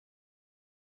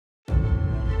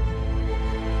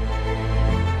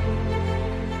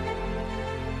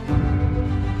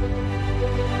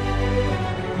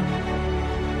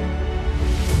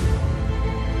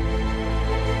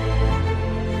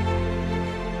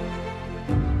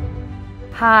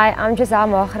Hi, I'm Gezelle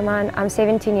Magerman. I'm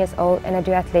 17 years old and I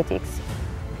do athletics.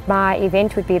 My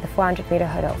event would be the 400-meter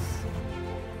hurdles.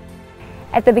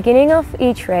 At the beginning of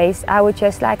each race, I would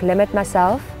just limit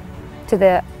myself to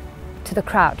the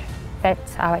crowd.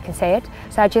 That's how I can say it.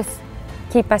 So I just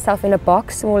keep myself in a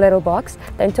box, small little box,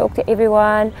 don't talk to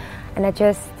everyone, and I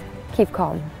just keep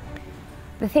calm.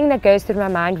 The thing that goes through my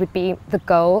mind would be the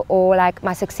goal, or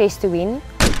my success to win,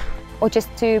 or just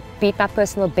to beat my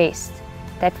personal best.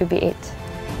 That would be it.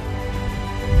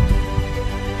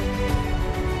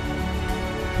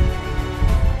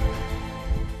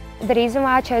 The reason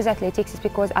why I chose athletics is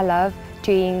because I love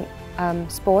doing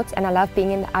sports, and I love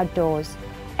being in the outdoors,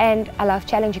 and I love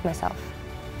challenging myself.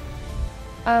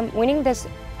 Winning this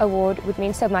award would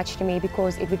mean so much to me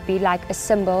because it would be like a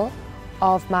symbol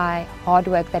of my hard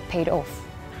work that paid off.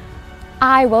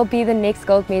 I will be the next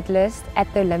gold medalist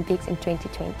at the Olympics in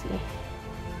 2020.